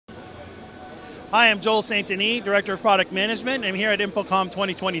Hi, I'm Joel St. Denis, Director of Product Management. I'm here at InfoComm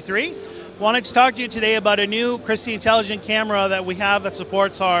 2023. Wanted to talk to you today about a new Christie intelligent camera that we have that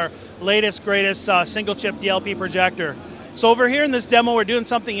supports our latest, greatest single-chip DLP projector. So over here in this demo, we're doing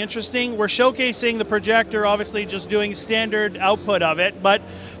something interesting. We're showcasing the projector, obviously just doing standard output of it, but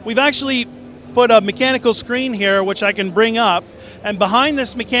we've actually put a mechanical screen here, which I can bring up. And behind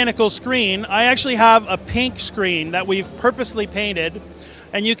this mechanical screen, I actually have a pink screen that we've purposely painted.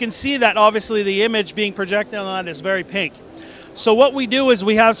 And you can see that obviously the image being projected on that is very pink. So what we do is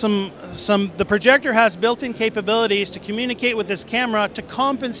we have the projector has built-in capabilities to communicate with this camera to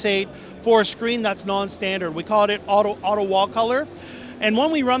compensate for a screen that's non-standard. We call it auto wall color. And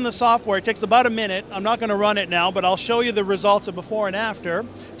when we run the software, it takes about a minute. I'm not going to run it now, but I'll show you the results of before and after.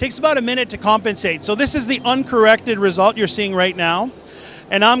 It takes about a minute to compensate. So this is the uncorrected result you're seeing right now.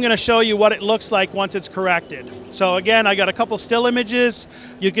 And I'm going to show you what it looks like once it's corrected. So again, I got a couple still images.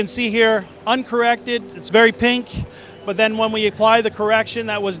 You can see here, uncorrected, it's very pink. But then when we apply the correction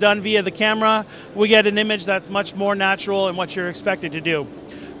that was done via the camera, we get an image that's much more natural and what you're expected to do.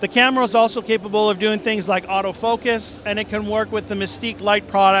 The camera is also capable of doing things like autofocus, and it can work with the Mystique Light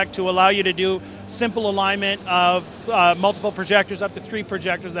product to allow you to do simple alignment of multiple projectors, up to 3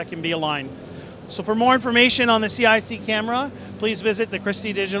 projectors that can be aligned. So for more information on the CIC camera, please visit the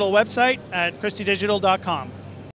Christie Digital website at christiedigital.com.